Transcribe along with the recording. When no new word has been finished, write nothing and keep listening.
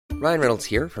Ryan Reynolds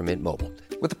here from Mint Mobile.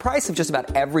 With the price of just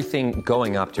about everything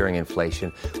going up during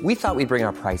inflation, we thought we'd bring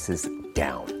our prices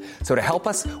down. So to help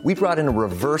us, we brought in a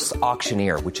reverse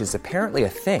auctioneer, which is apparently a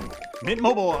thing. Mint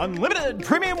Mobile Unlimited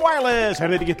Premium Wireless. How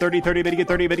to get 30, 30, bit to get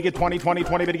 30, bit to get 20, 20,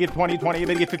 20, bit to get 20, 20,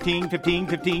 bit to get 15, 15,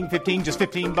 15, 15, just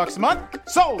 $15 a month?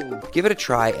 Sold! Give it a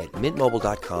try at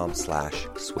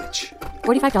mintmobile.com/switch.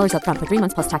 $45 up front for 3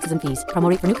 months plus taxes and fees. Promo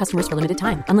rate for new customers for limited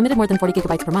time. Unlimited more than 40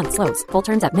 gigabytes per month. Slows full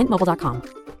terms at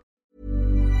mintmobile.com.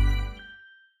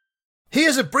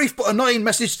 Here's a brief but annoying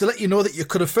message to let you know that you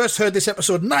could have first heard this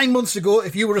episode 9 months ago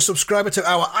if you were a subscriber to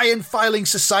our Iron Filing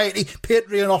Society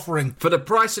Patreon offering. For the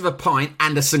price of a pint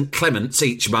and a St. Clement's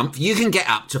each month, you can get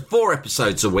up to 4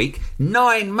 episodes a week,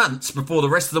 9 months before the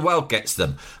rest of the world gets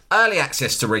them. Early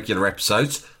access to regular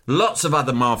episodes, lots of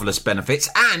other marvellous benefits,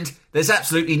 and there's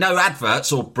absolutely no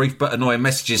adverts or brief but annoying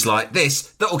messages like this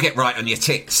that will get right on your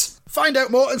tits. Find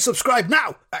out more and subscribe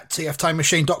now at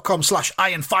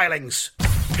tftimemachine.com/ironfilings.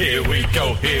 Here we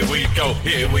go, here we go,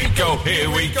 here we go, here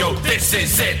we go, this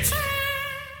is it!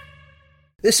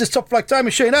 This is Top Flight Time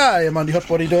Machine. I am Andy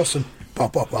Hotbody Dawson. Pow,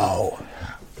 pow, pow.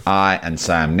 I and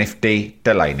Sam Nifty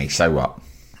Delaney, so what?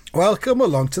 Welcome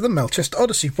along to the Melchester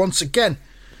Odyssey once again.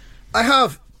 I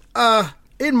have,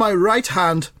 in my right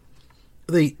hand,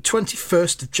 the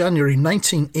 21st of January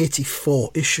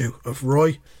 1984 issue of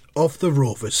Roy of the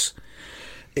Rovers.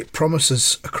 It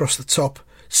promises across the top,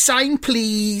 sign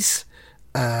please,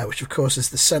 which of course is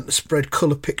the centre spread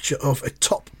colour picture of a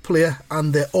top player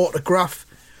and their autograph.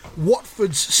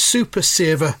 Watford's super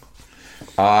saver.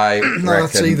 I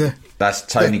reckon that's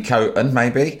Tony Coton,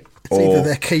 maybe. It's either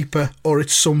their keeper or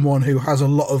it's someone who has a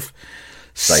lot of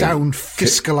sound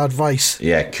fiscal advice.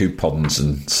 Yeah, coupons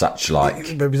and such like.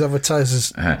 Maybe his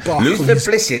advertisers. Luther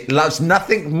Blissett loves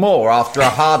nothing more after a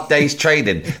hard day's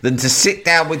trading than to sit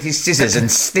down with his scissors and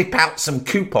snip out some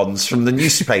coupons from the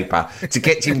newspaper to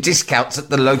get him discounts at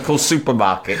the local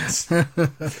supermarkets.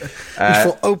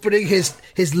 Before opening his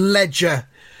ledger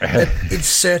and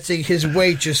inserting his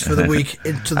wages for the week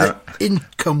into the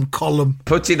income column.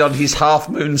 Putting on his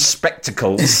half-moon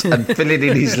spectacles and filling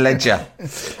in his ledger.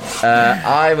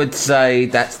 I would say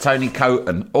that's Tony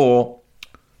Coton or,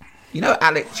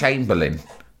 Alec Chamberlain.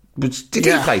 Did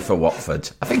he play for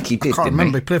Watford? I think he did, I can't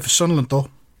remember. He played for Sunderland,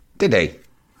 though. Did he?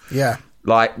 Yeah.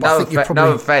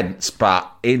 No offence,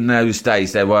 but in those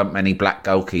days there weren't many black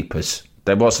goalkeepers.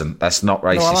 There wasn't. That's not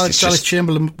racist. No, Alec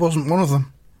Chamberlain wasn't one of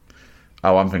them.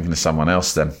 Oh, I'm thinking of someone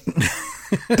else then.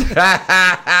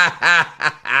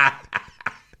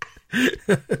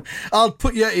 I'll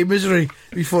put you out of your misery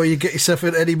before you get yourself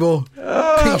in any more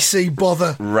PC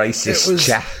bother. Racist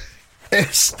chat.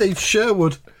 Steve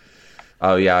Sherwood.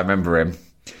 Oh, yeah, I remember him.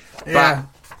 Yeah. But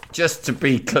just to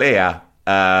be clear,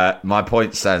 my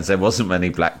point stands, there wasn't many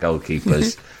black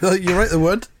goalkeepers. You're right, there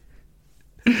weren't.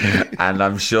 And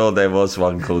I'm sure there was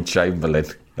one called Chamberlain.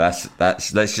 Let's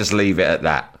just leave it at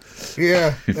that.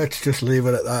 Yeah, let's just leave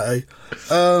it at that, eh?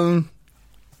 I'm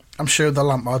sure the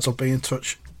Lampards will be in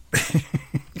touch.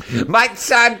 Might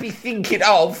Sam be thinking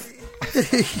of?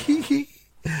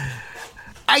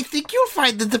 I think you'll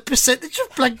find that the percentage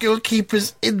of black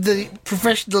goalkeepers in the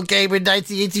professional game in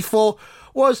 1984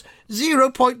 was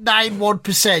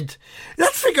 0.91%.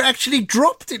 That figure actually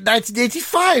dropped in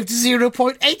 1985 to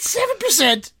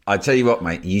 0.87%. I tell you what,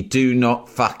 mate, you do not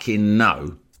fucking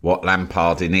know what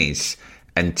Lamparding is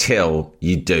until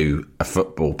you do a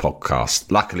football podcast.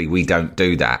 Luckily, we don't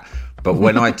do that. But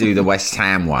when I do the West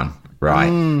Ham one,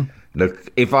 right,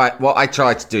 look, what I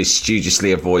try to do is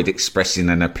studiously avoid expressing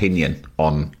an opinion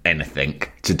on anything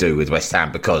to do with West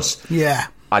Ham because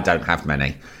I don't have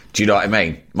many. Do you know what I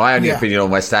mean? My only opinion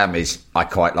on West Ham is I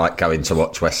quite like going to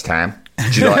watch West Ham.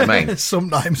 Do you know what I mean?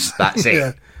 Sometimes. That's it.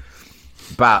 Yeah.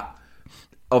 But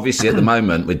obviously, at the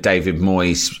moment, with David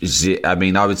Moyes, I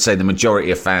mean, I would say the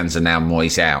majority of fans are now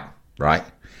Moyes out, right?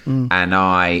 And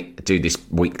I do this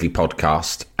weekly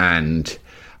podcast, and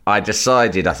I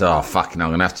decided, I thought, fucking, I'm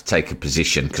going to have to take a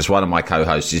position, because one of my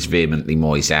co-hosts is vehemently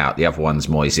Moyes out, the other one's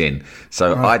Moyes in.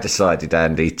 So I decided,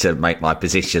 Andy, to make my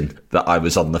position that I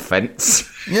was on the fence.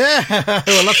 Yeah,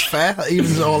 well, that's fair. That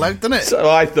evens it all out, doesn't it? So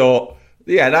I thought,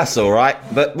 yeah, that's all right.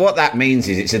 But what that means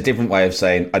is it's a different way of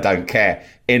saying I don't care.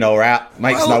 In or out,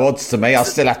 makes no odds to me. I'll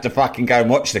still have to fucking go and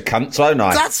watch the cunts, won't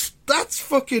I? That's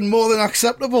fucking more than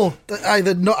acceptable. To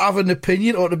either not have an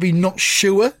opinion or to be not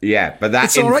sure. Yeah, but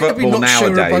that's in football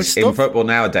nowadays. In football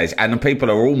nowadays, and the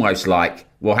people are almost like,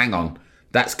 well, hang on,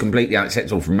 that's completely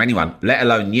unacceptable from anyone, let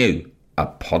alone you, a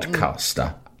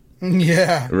podcaster.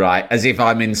 Yeah. Right, as if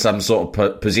I'm in some sort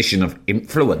of position of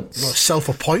influence. Well,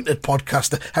 self-appointed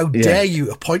podcaster. How dare you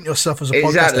appoint yourself as a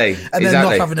podcaster and then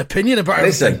not have an opinion about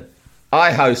everything? Listen,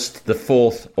 I host the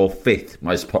 4th or 5th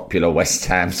most popular West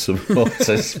Ham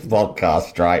supporters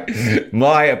podcast, right?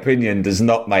 My opinion does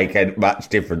not make much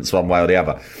difference one way or the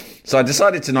other. So I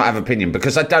decided to not have opinion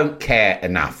because I don't care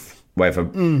enough whether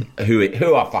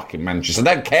who are fucking managers. I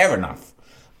don't care enough.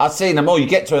 I've seen them all. You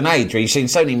get to an age where you've seen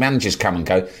so many managers come and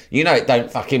go, you know it don't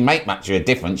fucking make much of a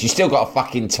difference. You still got to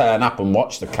fucking turn up and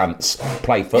watch the cunts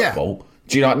play football. Yeah.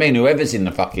 Do you know what I mean? Whoever's in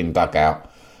the fucking dugout.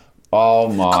 Oh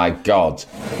my God.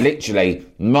 Literally,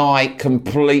 my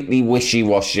completely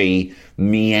wishy-washy,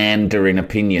 meandering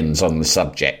opinions on the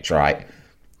subject, right?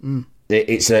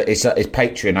 It's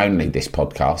Patreon only, this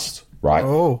podcast, right?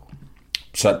 Oh.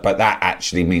 So, but that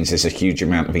actually means there's a huge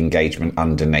amount of engagement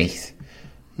underneath.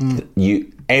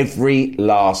 Every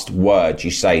last word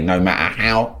you say, no matter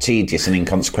how tedious and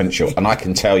inconsequential, and I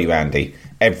can tell you, Andy,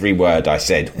 every word I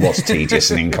said was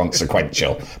tedious and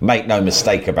inconsequential. Make no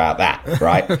mistake about that,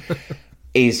 right?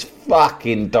 Is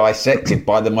fucking dissected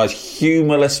by the most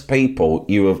humorless people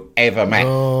you have ever met.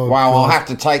 Oh, wow, God. I'll have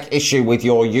to take issue with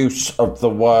your use of the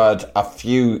word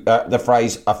the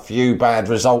phrase "a few bad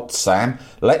results," Sam.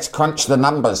 Let's crunch the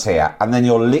numbers here, and then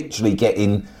you're literally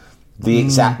getting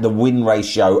the win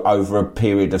ratio over a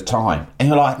period of time, and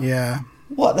you're like, yeah,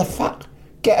 what the fuck?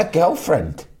 Get a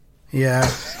girlfriend. Yeah,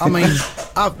 I mean,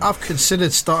 I've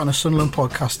considered starting a Sunderland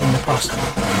podcast in the past.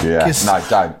 Yeah, no,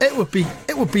 don't. It would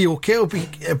be okay. It would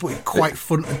be quite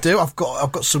fun to do. I've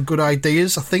got some good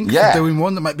ideas. I think Yeah. for doing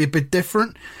one that might be a bit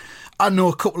different. I know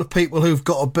a couple of people who've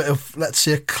got a bit of, let's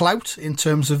say, clout in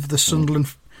terms of the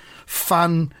Sunderland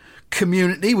fan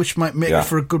community, which might make it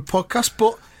for a good podcast.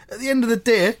 But at the end of the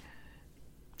day,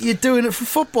 you're doing it for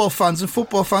football fans, and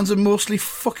football fans are mostly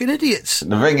fucking idiots.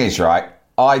 The thing is, right,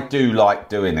 I do like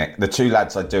doing it. The two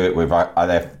lads I do it with,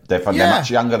 they're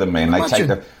much younger than me, and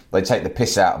they take the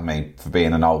piss out of me for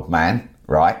being an old man,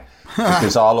 right?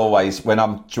 Because I'll always, when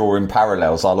I'm drawing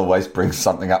parallels, I'll always bring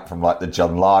something up from like the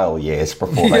John Lyle years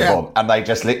before they born, and they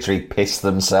just literally piss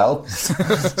themselves.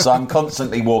 So I'm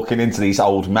constantly walking into these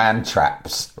old man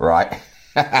traps, right?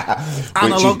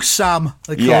 Analog Sam,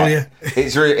 they call you.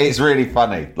 It's really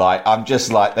funny. Like, I'm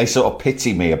just like, they sort of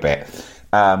pity me a bit.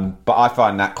 But I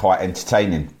find that quite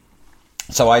entertaining.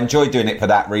 So I enjoy doing it for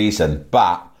that reason.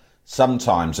 But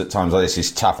sometimes, at times like this,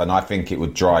 is tough, and I think it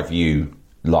would drive you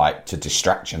like to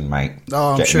distraction, mate.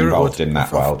 Oh, I'm Getting sure involved it would. in that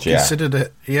I've world. Yeah, considered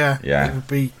it. Yeah, yeah. It would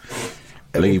be.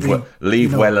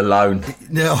 Leave well alone.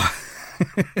 No,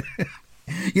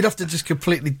 you'd have to just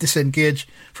completely disengage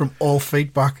from all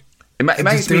feedback. It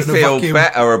makes me feel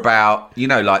better about, you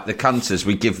know, like the cunters.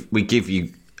 We give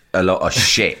you a lot of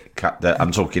shit. That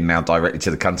I'm talking now directly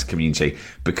to the cunter community,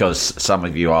 because some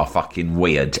of you are fucking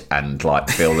weird and like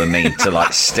feel the need to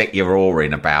like stick your oar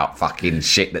in about fucking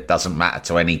shit that doesn't matter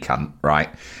to any cunt, right?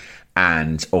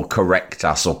 And or correct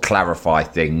us or clarify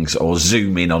things or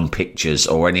zoom in on pictures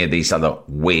or any of these other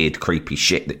weird, creepy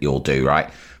shit that you'll do, right?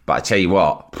 But I tell you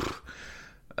what,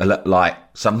 like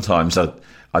sometimes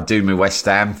I do my West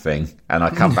Ham thing and I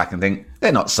come back and think,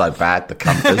 they're not so bad, the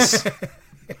cunters.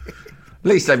 At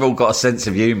least they've all got a sense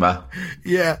of humour.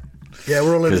 Yeah. Yeah,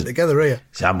 we're all in it together here.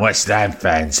 Some West Ham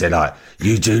fans, they're like,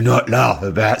 you do not laugh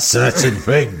about certain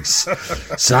things,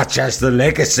 such as the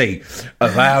legacy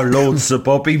of our Lord Sir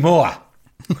Bobby Moore,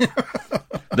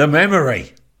 the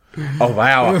memory of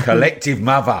our collective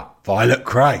mother, Violet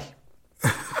Cray.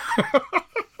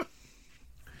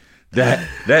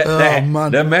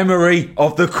 The memory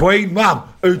of the Queen Mum,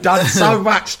 who done so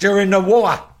much during the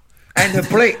war and the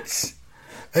Blitz.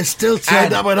 I still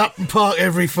turned up at Upton Park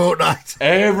every fortnight.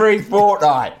 Every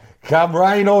fortnight, come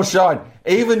rain or shine.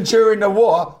 Even during the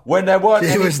war, when there weren't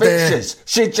any fixtures,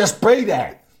 she'd just be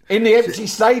there in the empty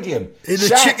stadium. In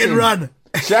the chicken run.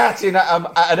 Shouting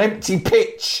at an empty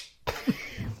pitch.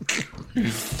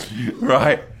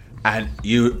 Right. And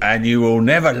you will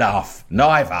never laugh,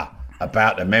 neither,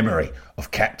 about the memory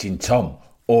of Captain Tom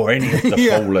or any of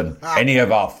the any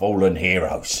of our fallen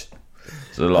heroes.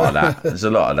 There's a lot of that. There's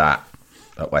a lot of that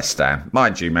at West Ham.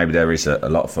 Mind you, maybe there is a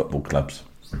lot of football clubs.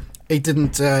 He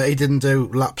didn't do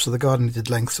laps of the garden, he did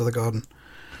lengths of the garden.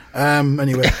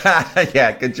 Anyway.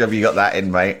 Yeah, good job you got that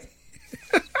in, mate.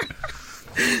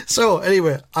 So,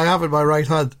 anyway, I have in my right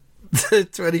hand the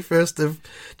 21st of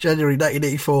January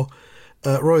 1984,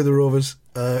 Roy the Rovers,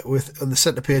 with on the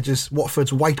centre pages,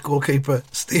 Watford's white goalkeeper,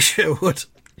 Steve Sherwood.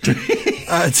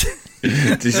 Is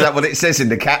that what it says in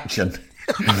the caption?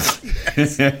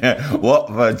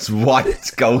 Watford's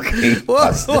white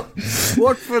goalkeeper.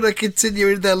 Watford are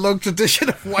continuing their long tradition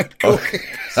of white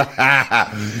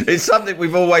goalkeepers. It's something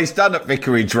we've always done at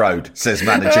Vicarage Road, says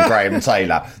manager Graham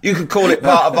Taylor. You could call it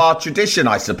part of our tradition,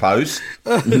 I suppose.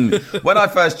 When I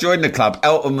first joined the club,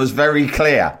 Elton was very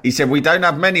clear. He said, we don't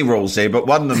have many rules here, but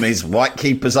one of them is white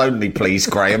keepers only, please,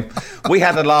 Graham. We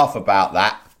had a laugh about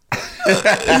that.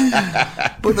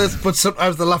 but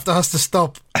sometimes the laughter has to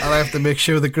stop, and I have to make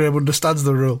sure that Graham understands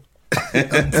the rule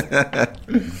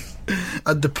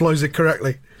and deploys it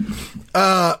correctly.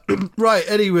 Right,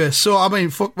 anyway, so I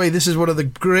mean, fuck me, this is one of the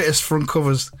greatest front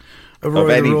covers of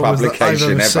any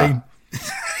publication ever.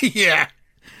 Yeah.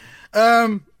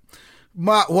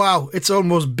 Wow, it's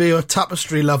almost beer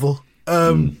tapestry level.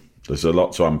 There's a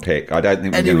lot to unpick. I don't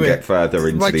think we're going to get further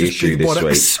into the issue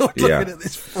this week. Looking at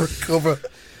this front cover.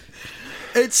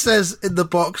 It says in the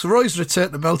box, Roy's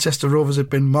return to Melchester Rovers had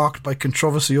been marked by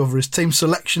controversy over his team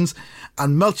selections,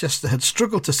 and Melchester had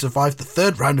struggled to survive the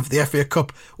third round of the FA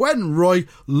Cup when Roy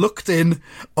looked in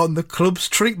on the club's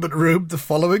treatment room the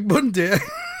following Monday.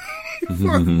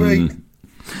 Fuck me.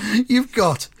 You've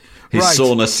got... His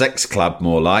sauna sex club,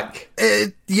 more like.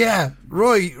 Yeah,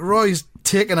 Roy's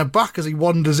taken aback as he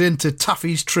wanders into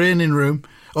Taffy's training room,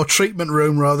 or treatment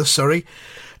room rather, sorry.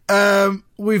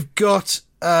 We've got...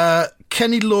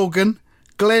 Kenny Logan,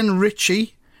 Glenn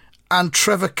Ritchie, and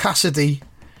Trevor Cassidy,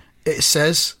 it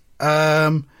says.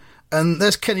 And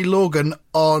there's Kenny Logan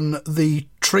on the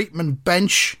treatment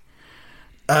bench,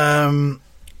 lying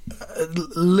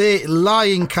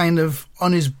kind of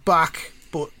on his back,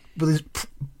 but with his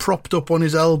propped up on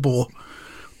his elbow,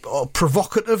 or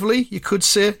provocatively, you could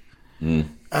say.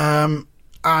 And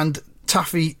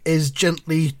Taffy is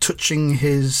gently touching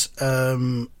his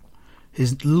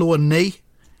lower knee.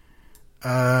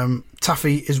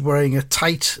 Taffy is wearing a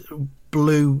tight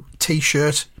blue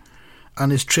t-shirt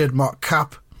and his trademark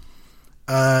cap.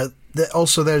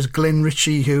 Also there's Glenn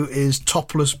Ritchie, who is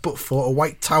topless but for a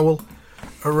white towel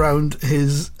around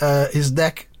his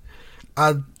neck,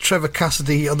 and Trevor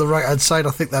Cassidy on the right hand side,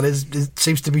 I think that is, it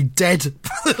seems to be dead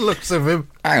by the looks of him.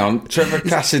 Hang on, Trevor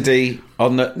Cassidy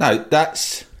on the... No,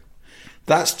 that's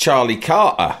Charlie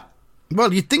Carter.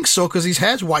 Well, you'd think so, because his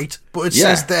hair's white, but it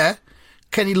says there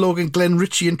Kenny Logan, Glenn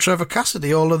Ritchie and Trevor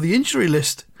Cassidy all on the injury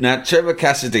list. Now, Trevor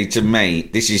Cassidy, to me,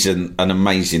 this is an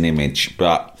amazing image,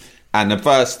 and the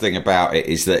first thing about it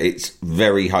is that it's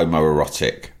very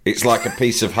homoerotic. It's like a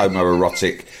piece of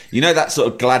homoerotic... You know that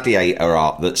sort of gladiator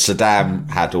art that Saddam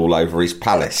had all over his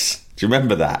palace? Do you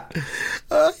remember that?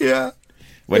 Yeah.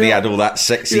 When he had all that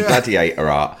sexy gladiator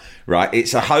art, right?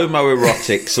 It's a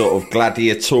homoerotic sort of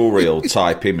gladiatorial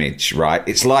type image, right?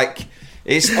 It's like...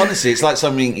 It's honestly, it's like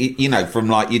something, you know, from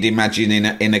like you'd imagine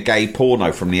in a gay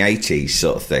porno from the 80s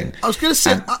sort of thing. I was going to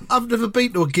say, I've never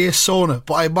been to a gay sauna,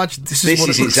 but I imagine this is what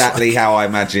it looks exactly like. how I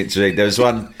imagine it to be. There's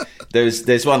one,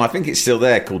 I think it's still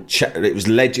there, called, it was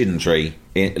legendary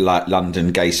in like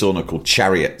London gay sauna, called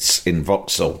Chariots in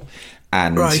Vauxhall.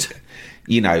 And,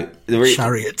 you know,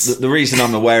 Chariots. The reason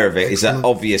I'm aware of it is that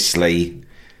obviously...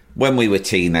 When we were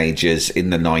teenagers in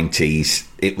the 90s,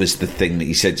 it was the thing that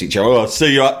you said to each other, I'll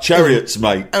see you at Chariots,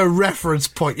 mate. A reference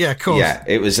point, yeah, of course. Yeah,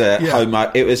 it was a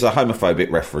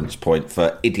homophobic reference point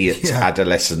for idiot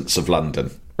adolescents of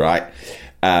London, right?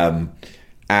 And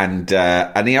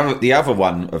the other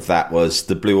one of that was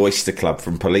the Blue Oyster Club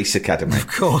from Police Academy.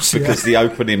 Of course, because the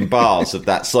opening bars of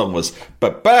that song was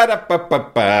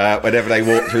ba-ba-da-ba-ba-ba whenever they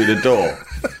walked through the door.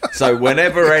 So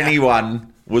whenever anyone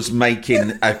was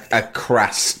making a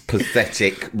crass,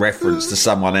 pathetic reference to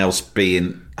someone else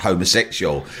being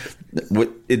homosexual,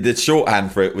 the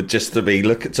shorthand for it would just to be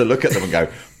look at them and go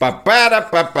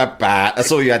ba-ba-da-ba-ba-ba.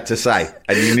 That's all you had to say,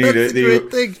 and you knew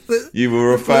that you were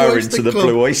referring to the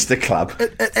Blue Oyster Club.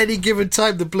 At any given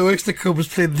time, the Blue Oyster Club was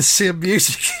playing the same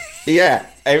music. Yeah,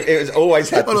 it was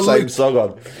always had the same song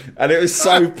on, and it was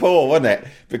so poor, wasn't it?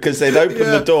 Because they'd open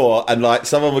the door and like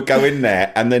someone would go in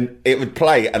there, and then it would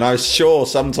play, and I was sure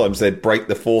sometimes they'd break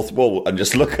the fourth wall and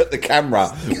just look at the camera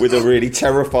with a really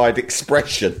terrified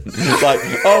expression, like,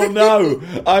 "Oh no,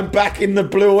 I'm back in the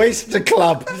Blue Oyster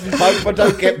Club. Hope I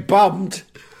don't get bummed."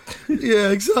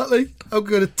 Yeah, exactly. I'm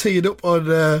going to tee it up on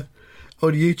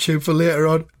YouTube for later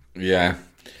on. Yeah.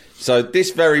 So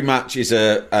this very much is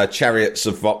a Chariots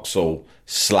of Vauxhall /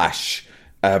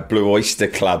 Blue Oyster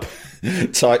Club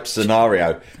type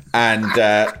scenario, and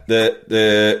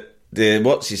the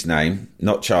what's his name?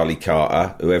 Not Charlie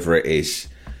Carter, whoever it is.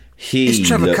 It's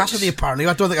Trevor Cassidy. Apparently,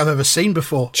 I don't think I've ever seen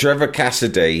before. Trevor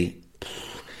Cassidy.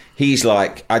 He's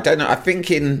like, I don't know. I think,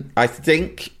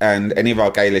 and any of our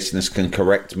gay listeners can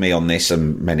correct me on this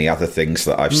and many other things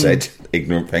that I've said,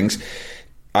 ignorant things.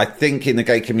 I think in the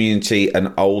gay community,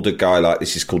 an older guy like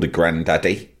this is called a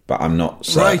granddaddy, but I'm not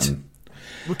certain.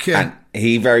 Right. Okay. And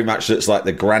he very much looks like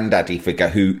the granddaddy figure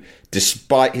who,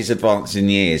 despite his advance in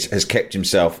years, has kept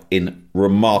himself in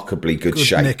remarkably good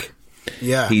shape. Nick.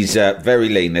 Yeah. He's very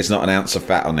lean. There's not an ounce of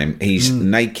fat on him. He's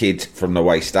naked from the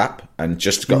waist up and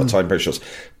just got a tiny pair of shorts.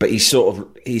 But he's sort of,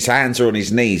 his hands are on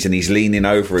his knees and he's leaning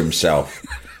over himself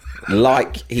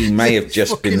like he may have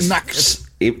just been knackered.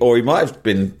 Or he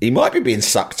might be being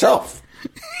sucked off.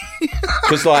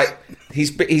 Because like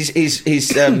his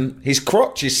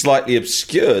crotch is slightly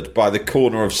obscured by the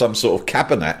corner of some sort of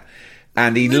cabinet,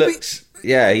 and he looks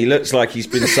like he's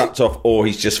been sucked off, or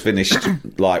he's just finished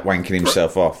like wanking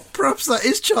himself off. Perhaps that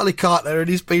is Charlie Carter, and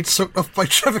he's been sucked off by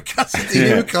Trevor Cassidy,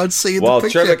 who we can't see in the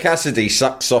picture. While Trevor Cassidy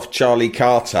sucks off Charlie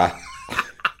Carter,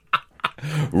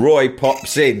 Roy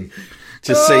pops in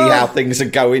to see how things are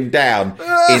going down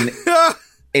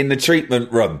in the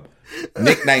treatment room,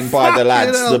 nicknamed by the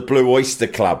lads the Blue Oyster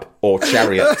Club or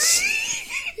Chariots.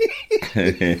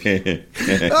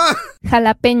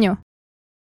 Jalapeño.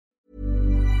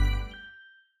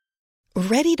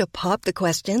 Ready to pop the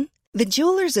question? The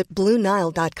jewelers at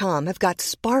BlueNile.com have got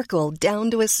sparkle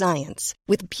down to a science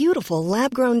with beautiful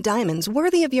lab-grown diamonds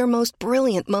worthy of your most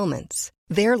brilliant moments.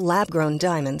 Their lab-grown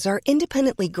diamonds are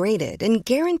independently graded and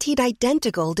guaranteed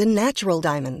identical to natural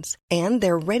diamonds, and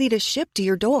they're ready to ship to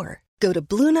your door. Go to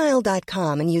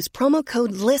BlueNile.com and use promo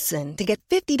code LISTEN to get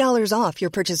 $50 off your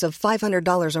purchase of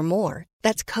 $500 or more.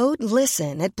 That's code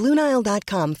LISTEN at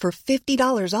BlueNile.com for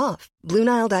 $50 off.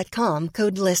 BlueNile.com,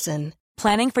 code LISTEN.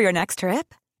 Planning for your next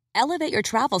trip? Elevate your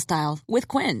travel style with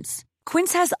Quince.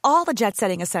 Quince has all the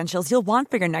jet-setting essentials you'll want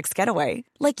for your next getaway,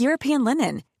 like European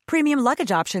linen, premium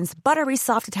luggage options, buttery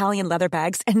soft Italian leather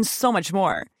bags, and so much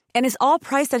more. And is all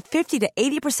priced at 50 to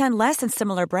 80% less than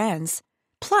similar brands.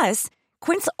 Plus,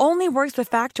 Quince only works with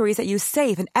factories that use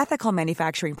safe and ethical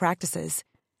manufacturing practices.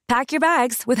 Pack your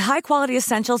bags with high-quality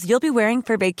essentials you'll be wearing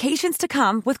for vacations to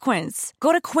come with Quince.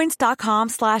 Go to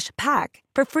quince.com/pack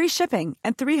for free shipping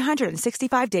and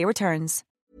 365-day returns.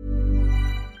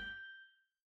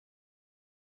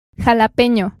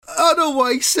 Jalapeño. I don't know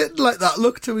why he's sitting like that.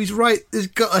 Look to his right. He's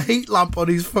got a heat lamp on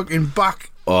his fucking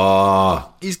back.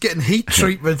 Oh. He's getting heat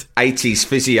treatment. 80s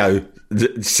physio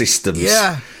systems.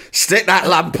 Yeah. Stick that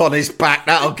lamp on his back.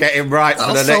 That'll get him right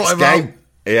for the next game. Out.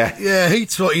 Yeah. Yeah,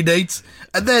 heat's what he needs.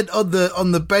 And then on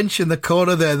the bench in the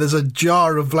corner there's a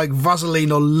jar of like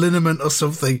Vaseline or liniment or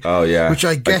something. Oh, yeah. Which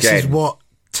I guess is what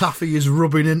Taffy is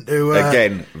rubbing into.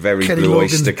 Again, very Kenny Blue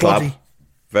Logan's Oyster Club. body.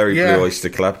 Very Blue Oyster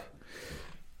Club.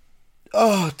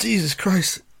 Oh, Jesus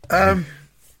Christ.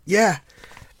 Yeah.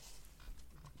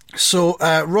 So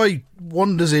Roy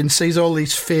wanders in, sees all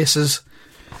these faces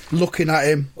looking at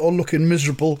him, all looking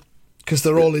miserable because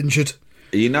they're all injured.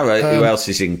 You know who else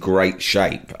is in great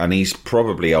shape, and he's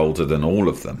probably older than all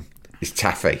of them, is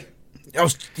Taffy.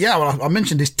 I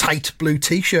mentioned his tight blue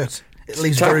T-shirt. It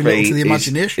leaves very little to the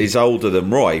imagination. He's older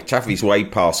than Roy. Taffy's way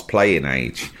past playing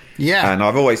age. Yeah. And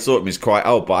I've always thought him as quite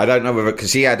old, but I don't know whether,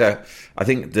 because he had I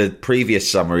think the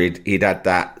previous summer he'd had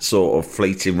that sort of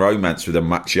fleeting romance with a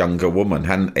much younger woman,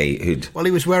 hadn't he? Well,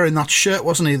 he was wearing that shirt,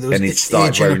 wasn't he? And he'd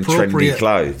started wearing trendy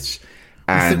clothes.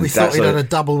 And we thought he'd had a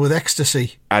dabble with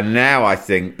ecstasy. And now I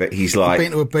think that he's like...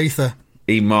 Been to Ibiza.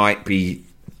 He might be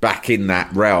back in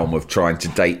that realm of trying to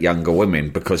date younger women,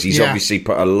 because he's obviously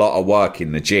put a lot of work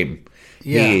in the gym.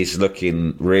 Yeah. He is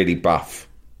looking really buff.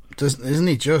 Isn't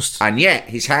he just? And yet,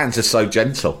 his hands are so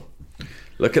gentle.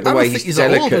 Look at the way he's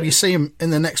delicate. Old when you see him in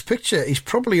the next picture. He's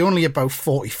probably only about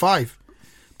 45.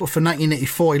 But for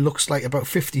 1984, he looks like about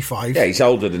 55. Yeah, he's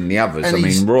older than the others.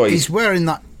 And Roy... He's wearing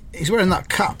that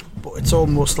cap, but it's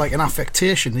almost like an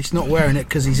affectation. He's not wearing it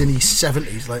because he's in his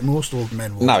 70s like most old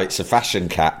men would. No, it's a fashion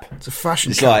cap. It's a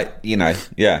fashion cap. It's like,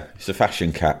 it's a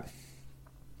fashion cap.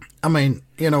 I mean,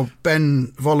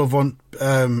 Ben Volavant...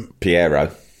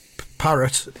 Piero.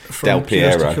 Parrot from Del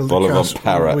Piero. Volavant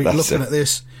Parrot. Looking at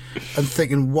this and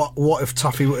thinking, what if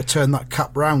Taffy were to turn that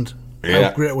cap round? Yeah.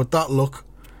 How great would that look?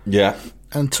 Yeah.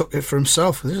 And took it for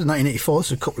himself. This is 1984. This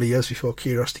is a couple of years before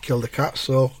Curiosity killed the cat.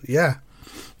 So, yeah.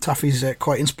 Taffy's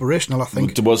quite inspirational, I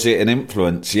think. Was it an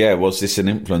influence? Yeah, was this an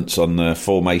influence on the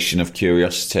formation of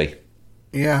Curiosity?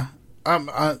 Yeah.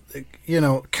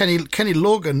 Kenny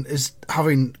Logan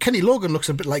looks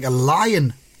a bit like a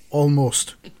lion,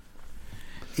 almost.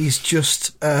 He's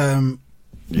just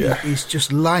He's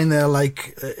just lying there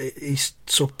like he's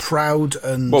so proud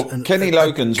and... Well, Kenny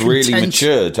Logan's really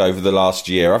matured over the last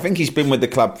year. I think he's been with the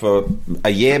club for a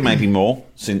year, maybe more,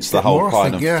 since the whole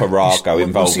farrago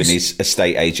involving his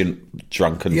estate agent,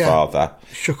 drunken father.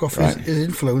 Shook off his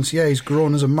influence. Yeah, he's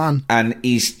grown as a man. And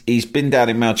he's been down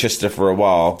in Melchester for a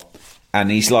while,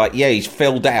 and he's like, he's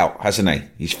filled out, hasn't he?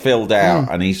 He's filled out,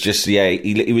 and he's just,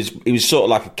 he was sort of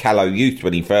like a callow youth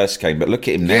when he first came, but look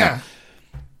at him now. Yeah.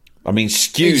 I mean,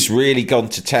 Skew's really gone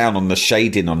to town on the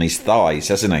shading on his thighs,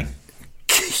 hasn't he?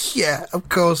 Yeah, of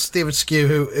course, David Skew,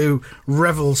 who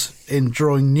revels in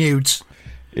drawing nudes,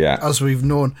 as we've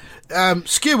known.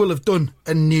 Skew will have done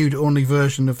a nude-only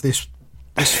version of this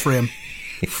frame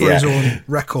for his own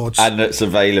records. And it's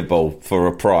available for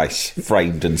a price,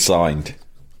 framed and signed.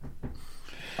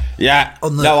 Yeah,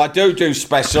 I do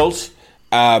specials.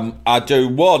 I do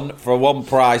one for one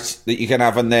price that you can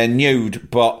have, and they're nude,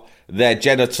 but... their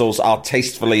genitals are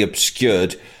tastefully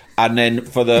obscured, and then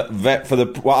for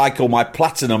the what I call my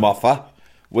platinum offer,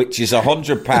 which is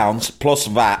 £100 plus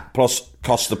VAT plus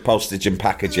cost of postage and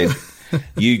packaging,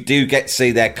 you do get to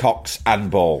see their cocks and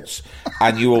balls,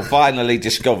 and you will finally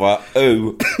discover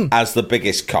who has the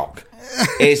biggest cock.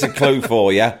 Here's a clue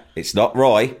for you: it's not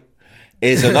Roy.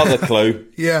 Here's another clue.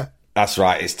 Yeah, that's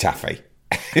right, it's Taffy.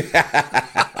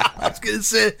 I was going to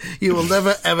say, you will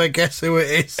never ever guess who it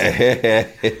is.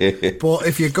 But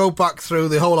if you go back through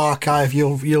the whole archive,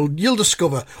 you'll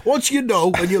discover. Once you know,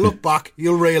 when you look back,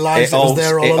 you'll realise it was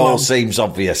there all along. It all seems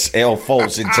obvious. It all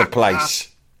falls into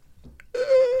place.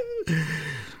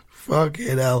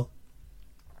 Fucking hell.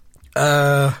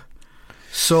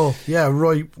 So yeah,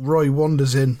 Roy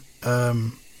wanders in.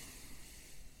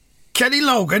 Kenny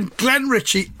Logan, Glenn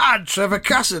Ritchie, and Trevor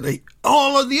Cassidy,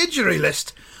 all on the injury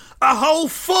list. A whole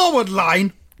forward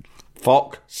line.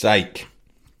 Fuck sake.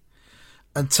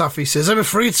 And Taffy says, I'm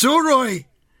afraid so, Roy.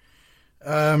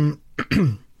 And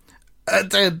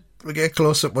then we get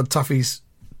close up on Taffy's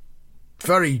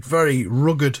very, very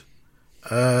rugged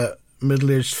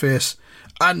middle-aged face.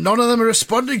 And none of them are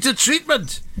responding to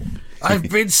treatment. I've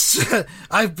been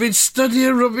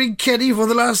studying rubbing Kenny for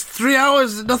the last 3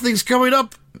 hours and nothing's coming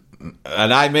up.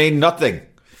 And I mean nothing.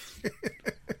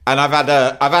 And I've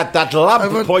had that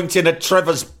lamp pointing at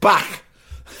Trevor's back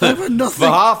for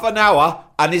half an hour,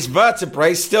 and his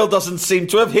vertebrae still doesn't seem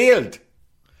to have healed.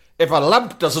 If a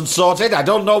lamp doesn't sort it, I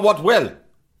don't know what will.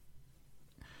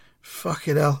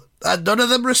 Fucking hell. And none of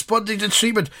them responding to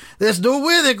treatment. There's no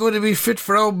way they're going to be fit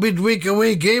for our midweek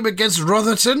away game against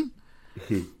Rotherton.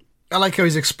 I like how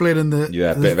he's explaining the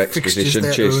a bit of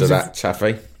exposition. Cheers to that,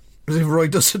 Taffy. As if Roy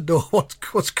doesn't know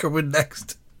what's coming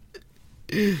next.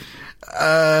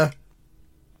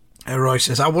 Roy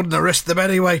says, I wouldn't arrest them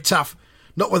anyway, Taff.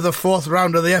 Not with the fourth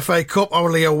round of the FA Cup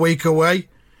only a week away.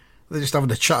 They're just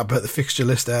having a chat about the fixture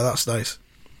list there. That's nice.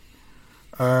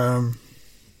 And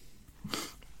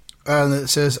it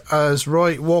says, as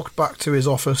Roy walked back to his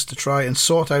office to try and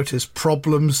sort out his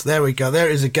problems, there we go, there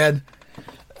it is again,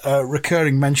 a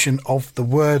recurring mention of the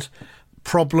word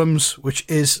problems, which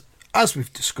is, as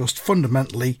we've discussed,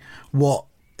 fundamentally what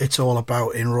it's all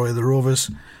about in Roy of the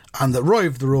Rovers, and that Roy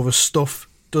of the Rovers stuff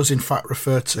does in fact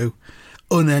refer to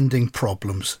unending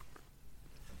problems.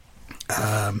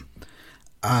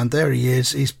 And there he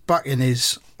is. He's back in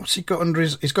his... What's he got under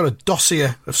his... He's got a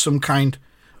dossier of some kind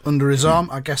under his arm.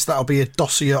 I guess that'll be a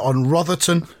dossier on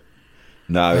Rotherton.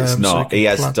 No, it's not. He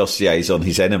has dossiers on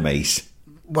his enemies.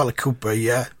 Well, it could be,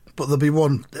 yeah. But there'll be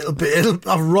one... It'll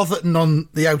have Rotherton on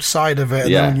the outside of it,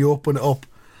 and then when you open it up,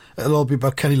 it'll all be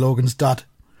about Kenny Logan's dad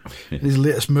and his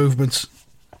latest movements.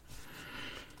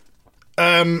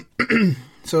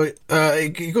 So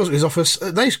he goes to his office.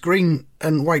 Nice green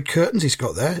and white curtains he's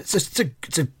got there. It's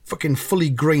a fucking fully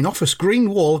green office. Green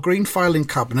wall, green filing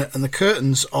cabinet, and the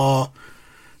curtains are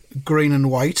green and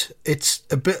white. It's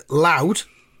a bit loud.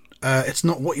 It's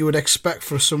not what you would expect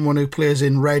for someone who plays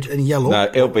in red and yellow. No,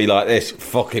 it'll be like this.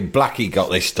 Fucking Blackie got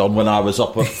this done when I was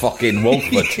up at fucking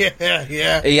Wolford.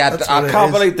 yeah. He had. I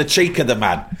can't believe the cheek of the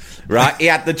man. Right, he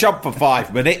had the job for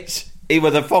 5 minutes. He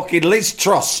was the fucking Liz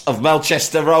Truss of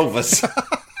Melchester Rovers.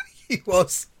 He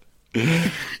was.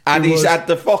 And he's had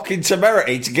the fucking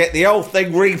temerity to get the whole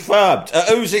thing refurbed. At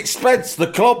whose expense? The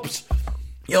club's.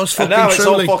 And now it's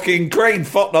all fucking green.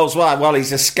 Fuck knows why. Well,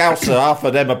 he's a scouser. Half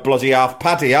of them are bloody half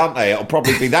paddy, aren't they? It'll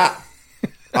probably be that.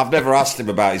 I've never asked him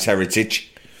about his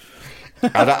heritage.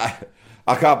 And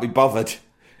I can't be bothered.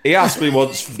 He asked me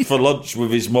once for lunch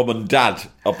with his mum and dad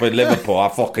up in Liverpool. I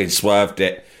fucking swerved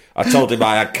it. I told him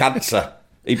I had cancer.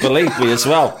 He believed me as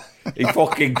well. He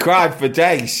fucking cried for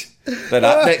days. Then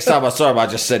next time I saw him, I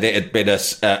just said it had been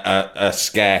a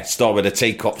scare, storming a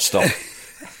teacup stuff.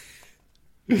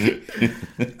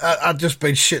 I'd just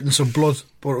been shitting some blood,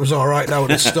 but it was all right now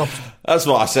and it stopped. That's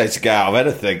what I say to get out of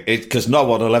anything, because no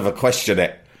one will ever question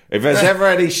it. If there's ever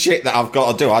any shit that I've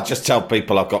got to do, I just tell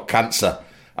people I've got cancer.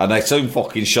 And they soon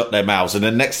fucking shut their mouths. And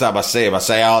then next time I see them, I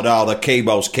say, oh no, the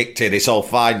chemo's kicked in, it's all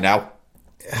fine now.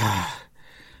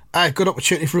 Good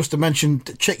opportunity for us to mention,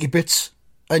 check your bits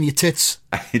and your tits.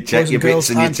 Check your bits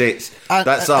and your tits.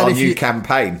 That's our new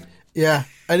campaign. Yeah,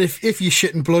 and if you're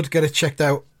shitting blood, get it checked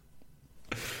out.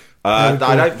 I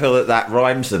don't feel that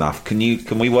rhymes enough. Can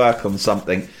we work on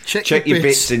something? Check your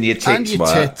bits and your tits and your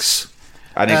works. Tits.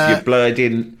 And if you're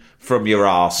bleeding from your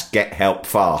arse, get help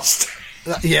fast.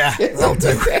 Yeah, that'll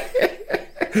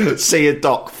do. See a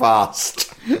doc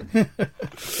fast.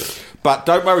 But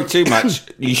don't worry too much.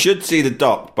 You should see the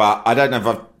doc, but I don't know if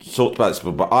I've talked about this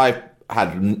before, but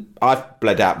I've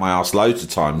bled out my arse loads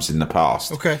of times in the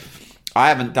past. Okay. I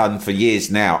haven't done for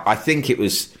years now. I think it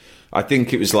was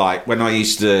like when I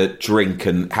used to drink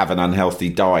and have an unhealthy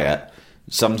diet,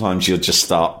 sometimes you'll just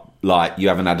start, like, you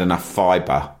haven't had enough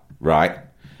fibre, right?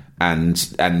 And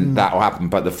that'll happen.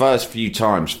 But the first few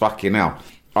times, fucking hell,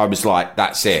 I was like,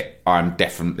 that's it. I'm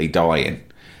definitely dying.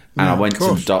 And I went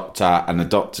to the doctor, and the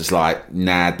doctor's like,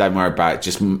 nah, don't worry about it.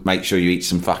 Just make sure you eat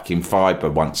some fucking fibre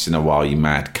once in a while, you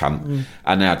mad cunt.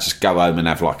 And then I just go home and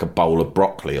have like a bowl of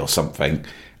broccoli or something,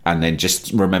 and then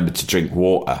just remember to drink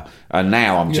water. And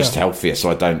now I'm just healthier, so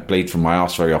I don't bleed from my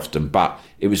arse very often. But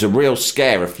it was a real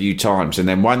scare a few times. And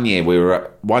then one year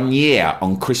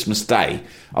on Christmas Day,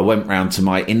 I went round to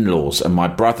my in-laws, and my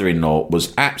brother-in-law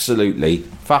was absolutely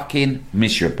fucking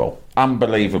miserable.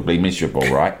 Unbelievably miserable,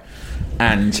 right?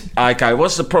 And I go,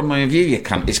 what's the problem with you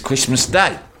cunt? It's Christmas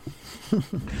Day.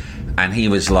 And he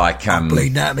was like... I'm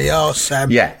bleeding out of my arse,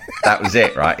 Sam. Yeah, that was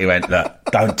it, right? He went, look,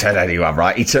 don't tell anyone,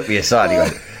 right? He took me aside, he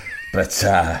went, but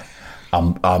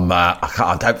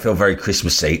I don't feel very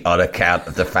Christmassy on account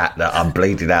of the fact that I'm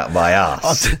bleeding out my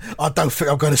arse. I don't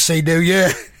think I'm going to see New Year.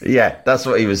 Yeah, that's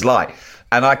what he was like.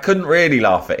 And I couldn't really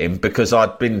laugh at him because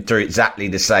I'd been through exactly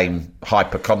the same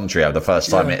hypochondria the first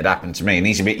time it had happened to me. And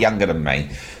he's a bit younger than me.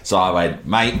 So I went,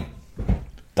 mate,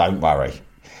 don't worry.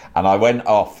 And I went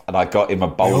off and I got him a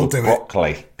bowl of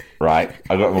broccoli, right?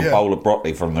 I got him a bowl of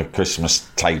broccoli from the Christmas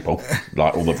table.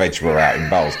 Like all the veg were out in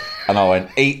bowls. And I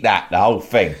went, eat that, the whole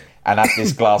thing. And have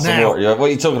this glass of water. What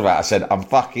are you talking about? I said, I'm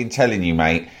fucking telling you,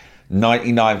 mate,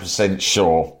 99%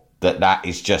 sure that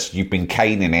is just, you've been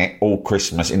caning it all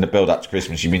Christmas, in the build-up to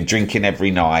Christmas. You've been drinking every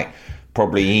night,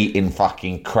 probably eating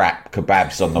fucking crap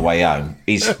kebabs on the way home.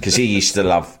 Because he used to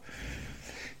love...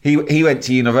 He went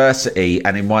to university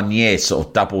and in 1 year sort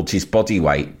of doubled his body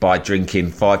weight by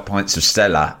drinking 5 pints of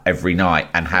Stella every night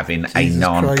and having a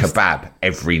naan kebab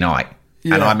every night.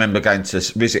 Yeah. And I remember going to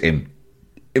visit him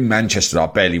in Manchester. I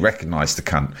barely recognised the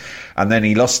cunt. And then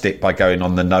he lost it by going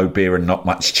on the no beer and not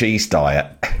much cheese diet.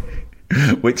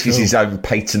 Which is his own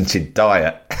patented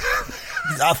diet.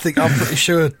 I'm pretty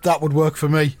sure that would work for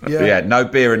me. Yeah, no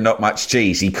beer and not much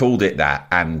cheese. He called it that,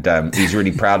 and he's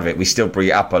really proud of it. We still bring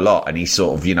it up a lot, and he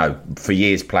sort of, for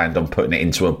years planned on putting it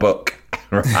into a book.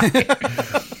 Right?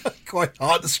 Quite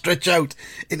hard to stretch out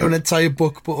into an entire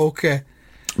book, but okay.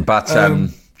 But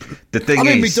the thing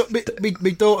is...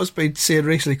 my daughter's been saying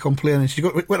recently, complaining. She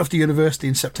went off to university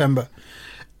in September,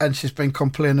 and she's been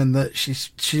complaining that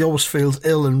she always feels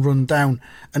ill and run down,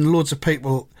 and loads of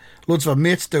her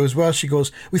mates do as well. She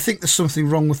goes, we think there's something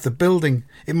wrong with the building.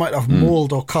 It might have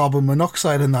mould or carbon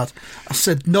monoxide in that. I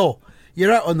said, no,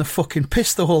 you're out on the fucking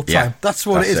piss the whole time. Yeah, that's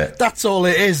what it is. That's all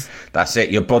it is. That's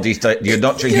it. Your body's... You're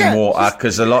not drinking water,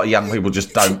 because a lot of young people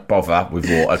just don't bother with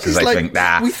water because they think,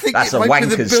 that's a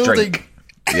wanker's drink.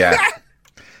 Yeah.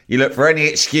 You look for any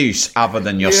excuse other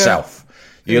than yourself.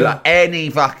 You're like, any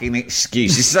fucking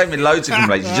excuse. It's the same with loads of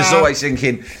complaints. You're just always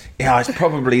thinking, it's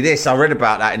probably this. I read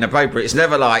about that in the paper. It's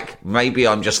never like, maybe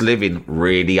I'm just living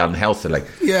really unhealthily.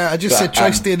 Yeah, I just said, try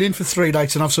staying in for 3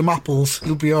 nights and have some apples.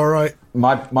 You'll be all right.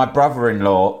 My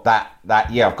brother-in-law,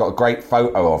 that year, I've got a great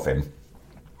photo of him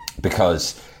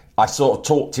because I sort of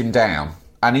talked him down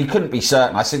and he couldn't be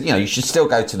certain. I said, you should still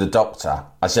go to the doctor.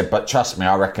 I said, but trust me,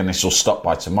 I reckon this will stop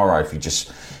by tomorrow if you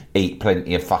just... eat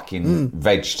plenty of fucking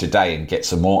veg today and get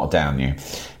some water down you.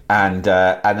 And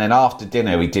then after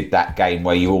dinner, we did that game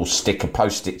where you all stick a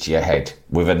post-it to your head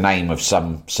with a name of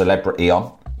some celebrity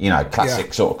on.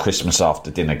 Classic sort of Christmas after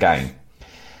dinner game.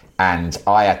 And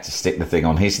I had to stick the thing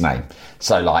on his name.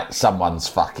 So, like, someone's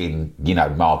fucking,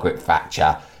 Margaret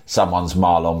Thatcher, someone's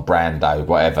Marlon Brando,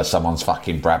 whatever, someone's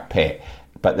fucking Brad Pitt.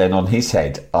 But then on his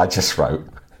head, I just wrote,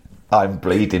 I'm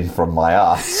bleeding from my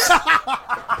ass.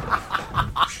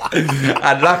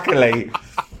 And luckily,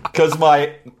 because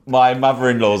my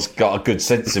mother-in-law's got a good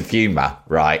sense of humour,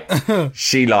 right?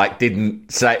 She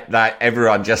didn't say that.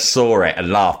 Everyone just saw it and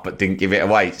laughed, but didn't give it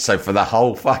away. So for the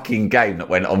whole fucking game that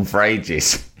went on for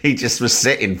ages, he just was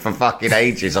sitting for fucking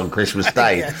ages on Christmas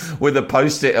Day with a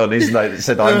post-it on his note that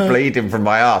said, "I'm bleeding from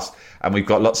my arse." And we've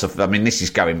got lots of. I mean, this is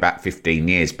going back 15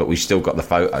 years, but we've still got the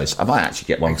photos. I might actually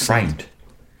get one framed.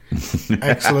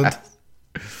 Excellent.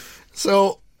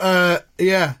 So,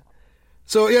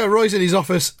 Roy's in his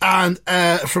office, and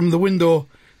from the window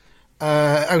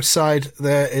outside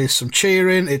there is some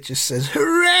cheering. It just says,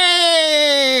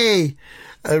 "Hooray!"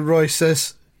 And Roy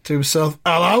says to himself,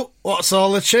 "Hello, what's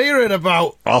all the cheering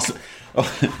about?"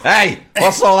 Hey,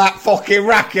 what's all that fucking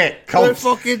racket?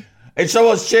 If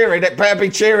someone's cheering, it better be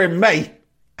cheering me.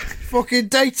 Fucking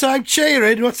daytime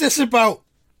cheering? What's this about?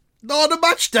 Not a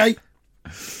match day.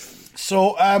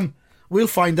 So, we'll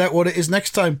find out what it is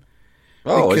next time.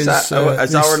 Oh, because,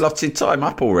 is our allotted time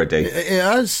up already? It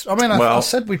has. I mean, I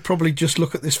said we'd probably just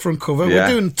look at this front cover. Yeah.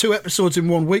 We're doing 2 episodes in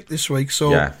 1 week this week,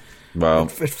 so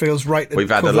it feels right. We've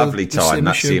had a lovely time.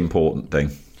 That's the important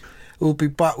thing. We'll be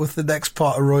back with the next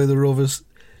part of Roy the Rovers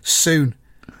soon.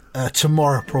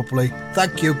 Tomorrow, probably.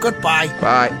 Thank you. Goodbye.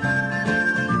 Bye.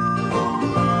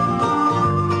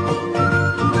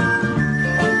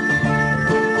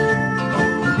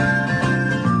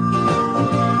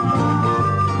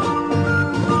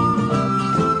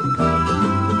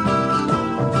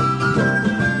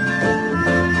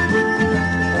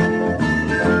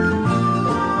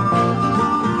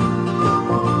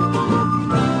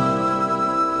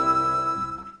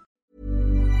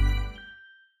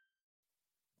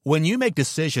 When you make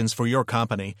decisions for your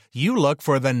company, you look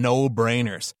for the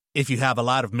no-brainers. If you have a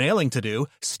lot of mailing to do,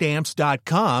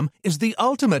 Stamps.com is the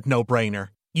ultimate no-brainer.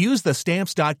 Use the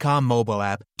Stamps.com mobile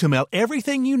app to mail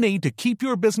everything you need to keep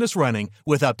your business running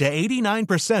with up to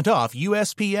 89% off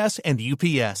USPS and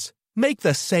UPS. Make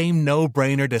the same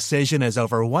no-brainer decision as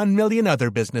over 1 million other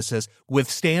businesses with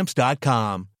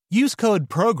Stamps.com. Use code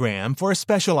PROGRAM for a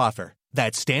special offer.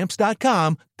 That's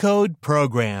Stamps.com, code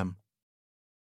PROGRAM.